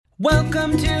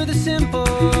Welcome to the Simple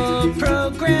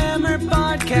Programmer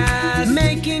Podcast,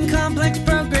 making complex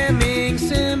programming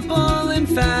simple and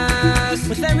fast,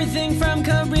 with everything from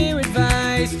career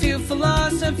advice to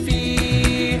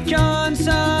philosophy. John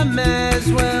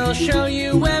Summers will show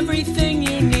you everything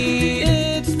you need.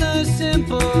 It's the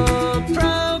Simple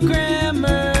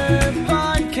Programmer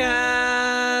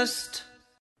Podcast.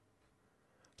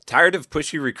 Tired of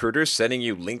pushy recruiters sending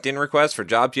you LinkedIn requests for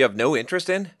jobs you have no interest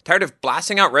in? Tired of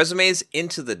blasting out resumes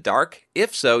into the dark?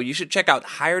 If so, you should check out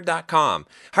Hired.com.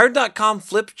 Hired.com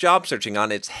flips job searching on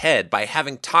its head by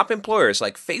having top employers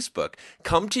like Facebook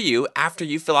come to you after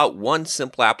you fill out one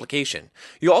simple application.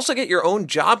 You also get your own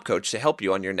job coach to help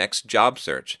you on your next job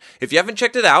search. If you haven't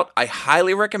checked it out, I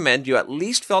highly recommend you at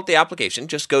least fill out the application.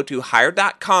 Just go to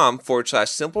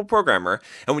Hired.com/simpleprogrammer,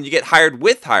 and when you get hired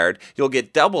with Hired, you'll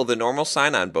get double the normal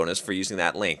sign-on bonus for using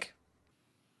that link.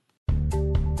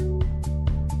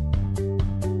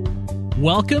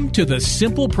 Welcome to the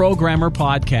Simple Programmer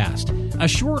Podcast, a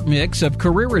short mix of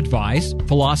career advice,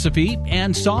 philosophy,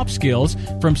 and soft skills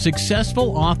from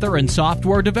successful author and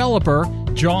software developer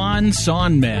John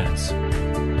Sonmez.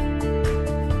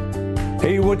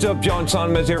 Hey, what's up? John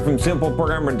Sonmez here from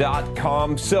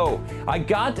SimpleProgrammer.com. So I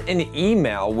got an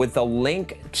email with a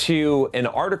link to an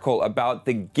article about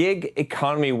the gig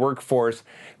economy workforce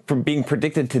from being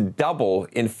predicted to double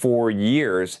in 4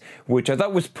 years, which I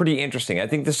thought was pretty interesting. I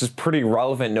think this is pretty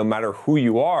relevant no matter who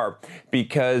you are,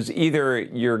 because either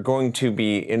you're going to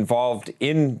be involved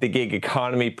in the gig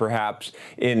economy, perhaps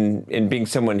in being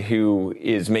someone who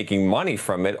is making money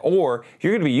from it, or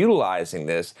you're going to be utilizing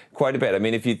this quite a bit. I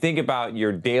mean, if you think about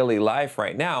your daily life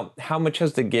right now, how much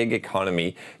has the gig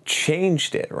economy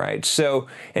changed it, right? So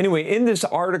anyway, in this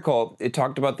article, it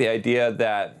talked about the idea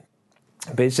that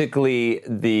basically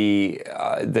the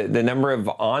number of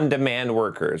on-demand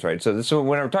workers, right? So this,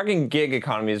 when I'm talking gig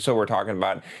economy, this is what we're talking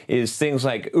about is things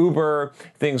like Uber,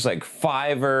 things like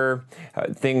Fiverr,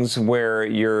 things where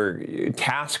you're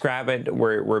TaskRabbit,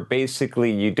 where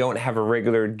basically you don't have a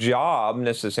regular job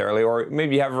necessarily, or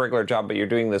maybe you have a regular job, but you're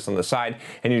doing this on the side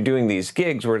and you're doing these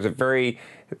gigs where it's a very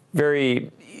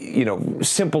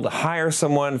simple to hire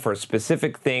someone for a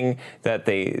specific thing that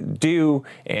they do,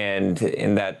 and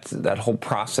that whole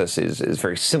process is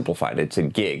very simplified. It's a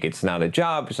gig. It's not a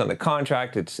job. It's not a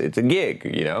contract. It's a gig,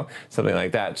 something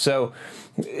like that. So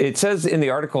it says in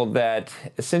the article that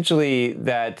essentially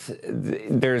that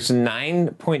there's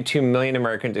 9.2 million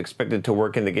Americans expected to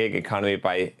work in the gig economy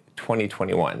by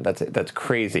 2021. That's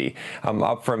crazy.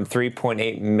 Up from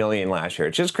 3.8 million last year.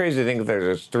 It's just crazy to think that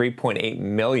there's 3.8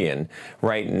 million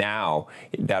right now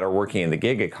that are working in the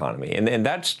gig economy, and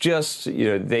that's just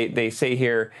they say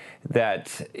here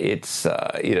that it's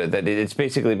that it's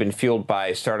basically been fueled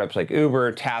by startups like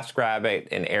Uber, TaskRabbit,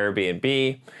 and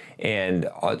Airbnb. And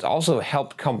it's also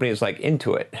helped companies like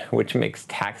Intuit, which makes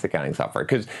tax accounting software.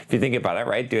 Because if you think about it,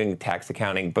 right, doing tax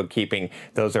accounting, bookkeeping,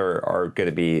 those are going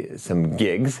to be some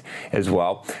gigs as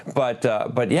well. But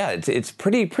yeah, it's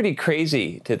pretty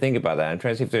crazy to think about that. I'm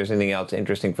trying to see if there's anything else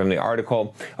interesting from the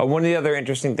article. One of the other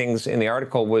interesting things in the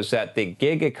article was that the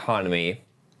gig economy,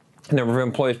 number of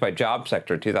employees by job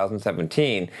sector,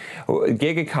 2017,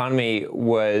 gig economy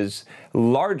was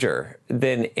larger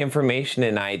than information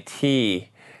and IT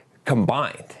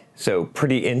combined. So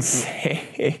pretty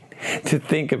insane to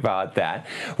think about that.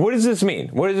 What does this mean?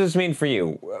 What does this mean for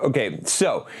you? Okay,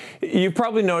 so you've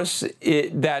probably noticed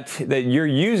that you're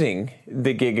using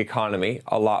the gig economy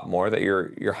a lot more, that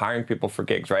you're hiring people for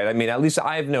gigs, right? I mean, at least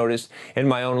I've noticed in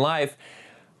my own life,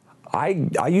 I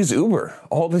use Uber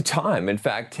all the time. In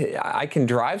fact, I can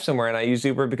drive somewhere and I use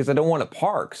Uber because I don't want to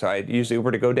park. So I use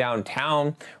Uber to go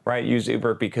downtown, right? Use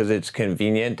Uber because it's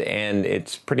convenient and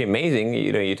it's pretty amazing.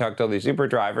 You talk to all these Uber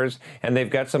drivers and they've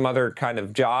got some other kind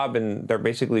of job and they're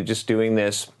basically just doing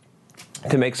this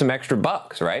to make some extra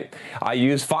bucks, right? I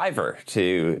use Fiverr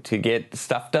to get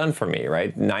stuff done for me,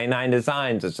 right? 99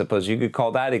 Designs, I suppose you could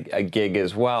call that a gig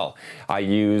as well. I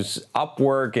use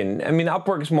Upwork, and I mean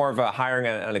Upwork is more of a hiring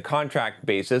on a contract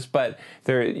basis, but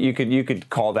you could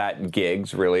call that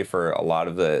gigs really for a lot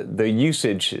of the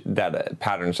usage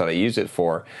patterns that I use it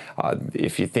for.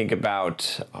 If you think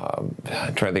about, I'm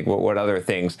trying to think what other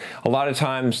things. A lot of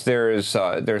times there's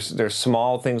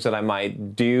small things that I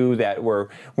might do that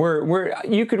were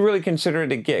you could really consider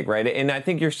it a gig, right? And I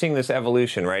think you're seeing this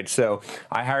evolution, right? So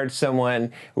I hired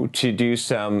someone to do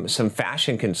some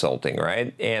fashion consulting,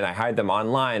 right? And I hired them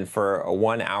online for a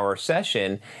 1 hour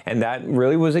session, and that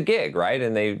really was a gig, right?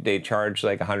 And they charged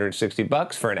like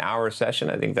 $160 for an hour session.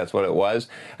 I think that's what it was.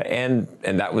 And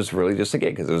that was really just a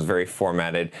gig because it was very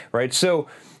formatted, right? So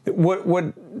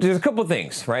there's a couple of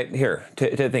things right here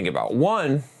to think about.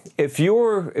 One if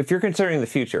you're considering the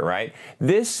future, right,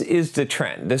 this is the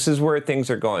trend. This is where things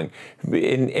are going.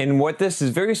 And what this is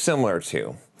very similar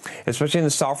to, especially in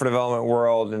the software development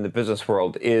world and the business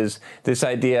world, is this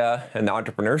idea, in the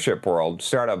entrepreneurship world,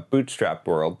 startup bootstrap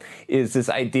world, is this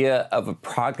idea of a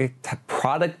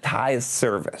productized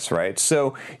service, right?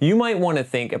 So you might want to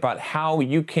think about how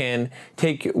you can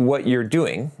take what you're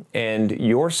doing and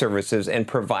your services and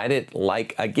provide it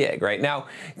like a gig, right? Now,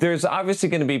 there's obviously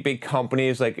going to be big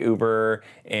companies like Uber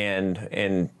and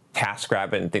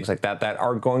TaskRabbit and things like that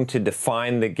are going to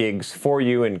define the gigs for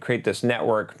you and create this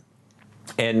network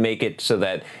and make it so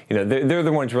that, they're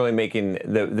the ones really making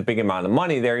the big amount of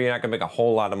money there. You're not going to make a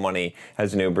whole lot of money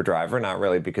as an Uber driver, not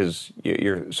really, because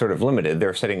you're sort of limited.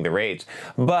 They're setting the rates.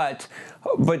 But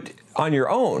on your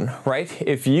own, right,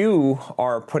 if you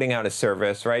are putting out a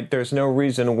service, right, there's no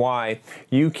reason why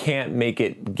you can't make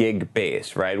it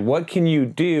gig-based, right? What can you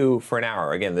do for an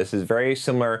hour? Again, this is very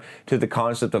similar to the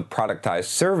concept of productized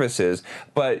services,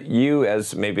 but you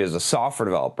maybe as a software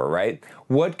developer, right,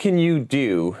 what can you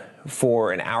do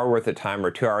for an hour worth of time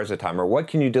or 2 hours of time, or what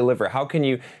can you deliver? How can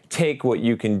you take what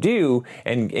you can do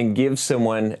and give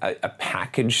someone a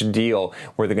package deal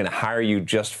where they're going to hire you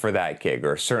just for that gig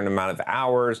or a certain amount of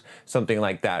hours, something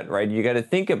like that, right? You got to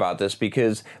think about this,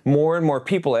 because more and more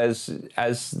people,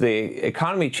 as the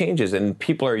economy changes and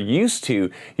people are used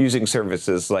to using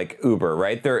services like Uber,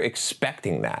 right? They're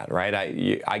expecting that, right?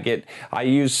 I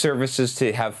use services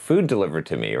to have food delivered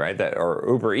to me, right? Or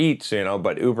Uber Eats,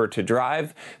 but Uber to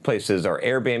drive places, or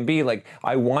Airbnb. Like,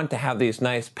 I want to have these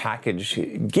nice package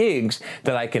gigs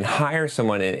that I can hire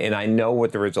someone and I know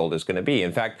what the result is going to be.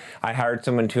 In fact, I hired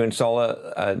someone to install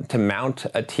to mount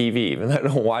a TV, even though I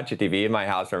don't watch a TV in my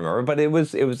house, remember, but it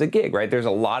was a gig, right? There's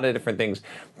a lot of different things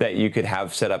that you could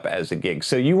have set up as a gig.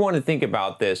 So you want to think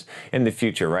about this in the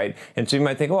future, right? And so you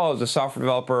might think, well, as a software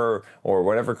developer or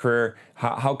whatever career,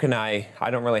 how can I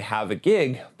don't really have a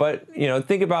gig, but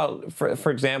think about, for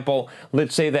example,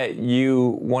 let's say that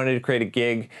you wanted to create a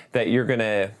gig that you're going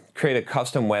to create a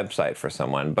custom website for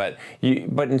someone, but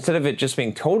instead of it just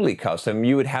being totally custom,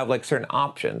 you would have like certain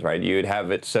options, right? You would have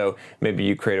it so maybe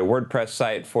you create a WordPress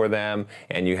site for them,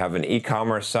 and you have an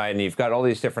e-commerce site, and you've got all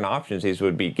these different options. These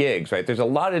would be gigs, right? There's a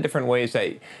lot of different ways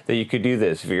that you could do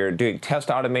this. If you're doing test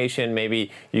automation,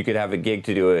 maybe you could have a gig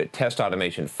to do a test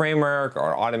automation framework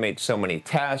or automate so many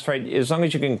tests, right? As long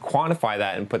as you can quantify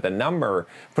that and put a number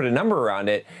around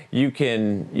it, you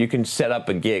can set up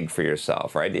a gig for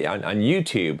yourself, right? On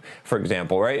YouTube, for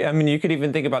example, right? I mean, you could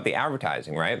even think about the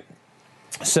advertising, right?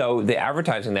 So the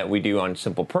advertising that we do on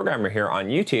Simple Programmer here on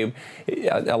YouTube,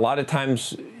 a lot of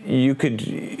times you could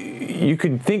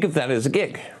think of that as a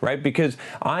gig, right? Because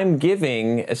I'm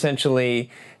giving essentially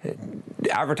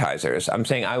advertisers, I'm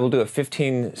saying I will do a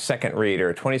 15-second read or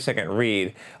a 20-second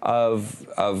read of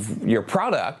your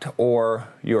product or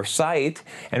your site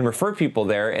and refer people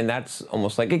there, and that's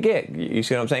almost like a gig. You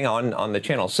see what I'm saying on the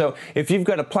channel. So if you've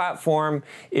got a platform,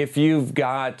 if you've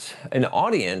got an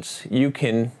audience, you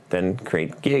can then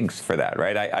create gigs for that,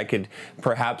 right? I could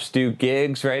perhaps do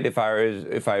gigs, right, if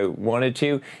I wanted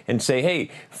to, and say,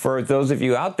 hey, for those of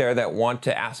you out there that want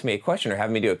to ask me a question or have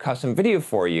me do a custom video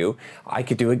for you, I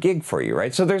could do a gig for you,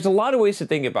 right? So there's a lot of ways to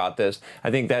think about this.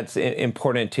 I think that's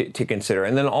important to consider.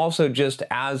 And then also, just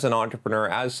as an entrepreneur,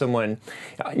 as someone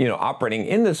operating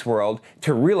in this world,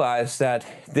 to realize that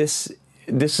this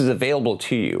is available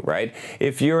to you, right?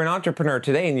 If you're an entrepreneur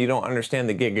today and you don't understand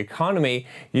the gig economy,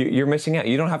 you're missing out.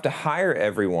 You don't have to hire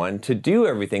everyone to do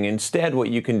everything. Instead, what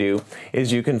you can do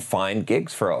is you can find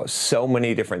gigs for so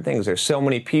many different things. There's so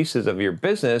many pieces of your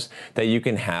business that you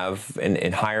can have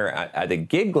and hire at a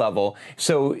gig level.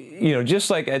 So, just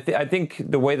like I think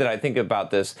the way that I think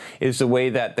about this is the way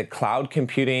that the cloud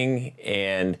computing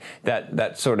and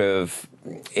that sort of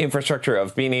infrastructure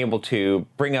of being able to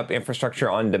bring up infrastructure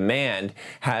on demand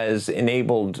has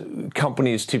enabled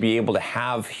companies to be able to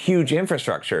have huge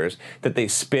infrastructures that they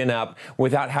spin up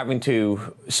without having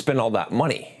to spend all that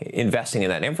money investing in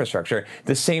that infrastructure.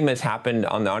 The same has happened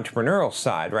on the entrepreneurial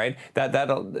side, right?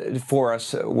 That for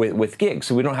us with gigs.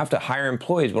 So we don't have to hire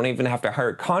employees. We don't even have to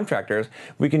hire contractors.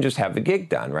 We can just have the gig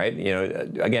done, right?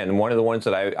 Again, one of the ones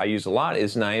that I use a lot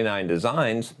is 99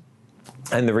 Designs.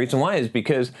 And the reason why is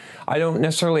because I don't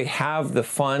necessarily have the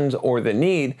funds or the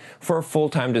need for a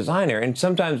full-time designer. And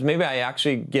sometimes maybe I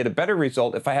actually get a better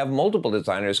result if I have multiple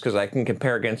designers, because I can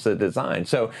compare against the design.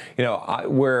 So,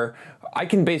 where I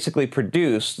can basically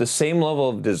produce the same level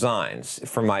of designs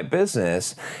for my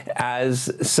business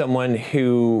as someone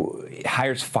who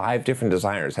hires 5 different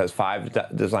designers, has 5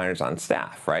 designers on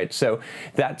staff, right? So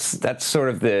that's sort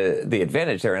of the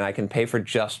advantage there, and I can pay for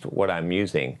just what I'm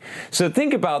using. So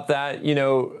think about that,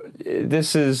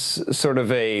 this is sort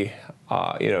of a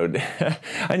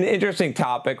an interesting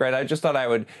topic, right? I just thought I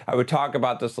would talk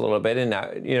about this a little bit,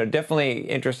 and definitely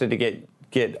interested to get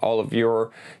all of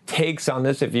your takes on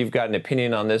this if you've got an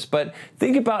opinion on this. But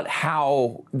think about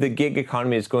how the gig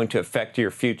economy is going to affect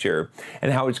your future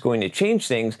and how it's going to change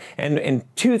things. And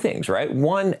two things, right?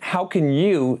 One, how can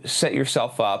you set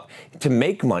yourself up to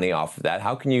make money off of that?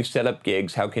 How can you set up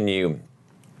gigs? How can you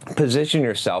position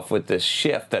yourself with this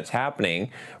shift that's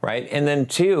happening, right? And then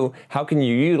two, how can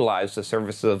you utilize the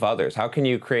services of others? How can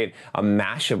you create a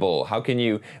mashable? How can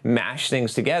you mash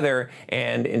things together?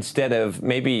 And instead of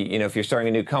maybe, if you're starting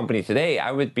a new company today,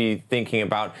 I would be thinking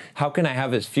about how can I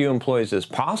have as few employees as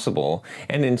possible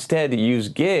and instead use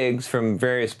gigs from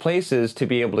various places to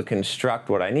be able to construct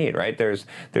what I need, right? There's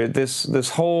this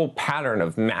whole pattern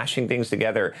of mashing things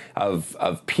together, of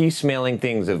piecemealing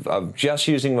things, of just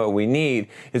using what we need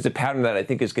is a pattern that I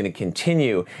think is going to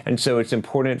continue. And so it's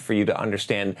important for you to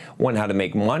understand, one, how to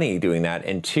make money doing that,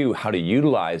 and two, how to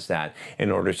utilize that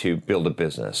in order to build a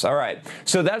business. All right.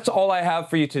 So that's all I have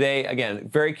for you today. Again,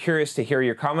 very curious to hear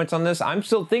your comments on this. I'm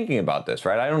still thinking about this,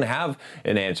 right? I don't have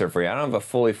an answer for you. I don't have a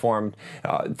fully formed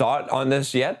thought on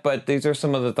this yet, but these are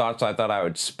some of the thoughts I thought I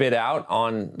would spit out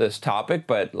on this topic.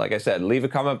 But like I said, leave a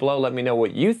comment below. Let me know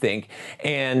what you think.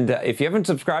 And if you haven't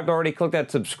subscribed already, click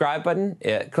that subscribe button.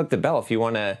 Click the bell if you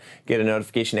want to get a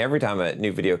notification every time a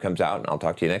new video comes out, and I'll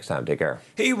talk to you next time. Take care.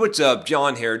 Hey, what's up?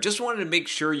 John here. Just wanted to make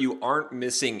sure you aren't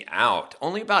missing out.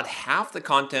 Only about half the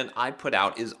content I put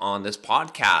out is on this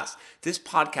podcast. This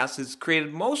podcast is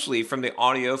created mostly from the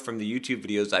audio from the YouTube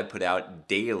videos I put out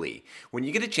daily. When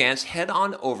you get a chance, head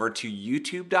on over to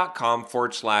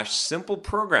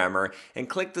youtube.com/simpleprogrammer and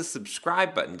click the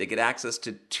subscribe button to get access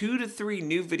to 2 to 3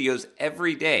 new videos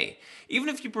every day. Even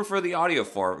if you prefer the audio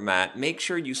format, make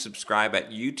sure you subscribe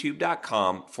at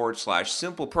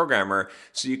youtube.com/simpleprogrammer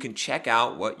so you can check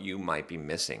out what you might be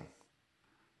missing.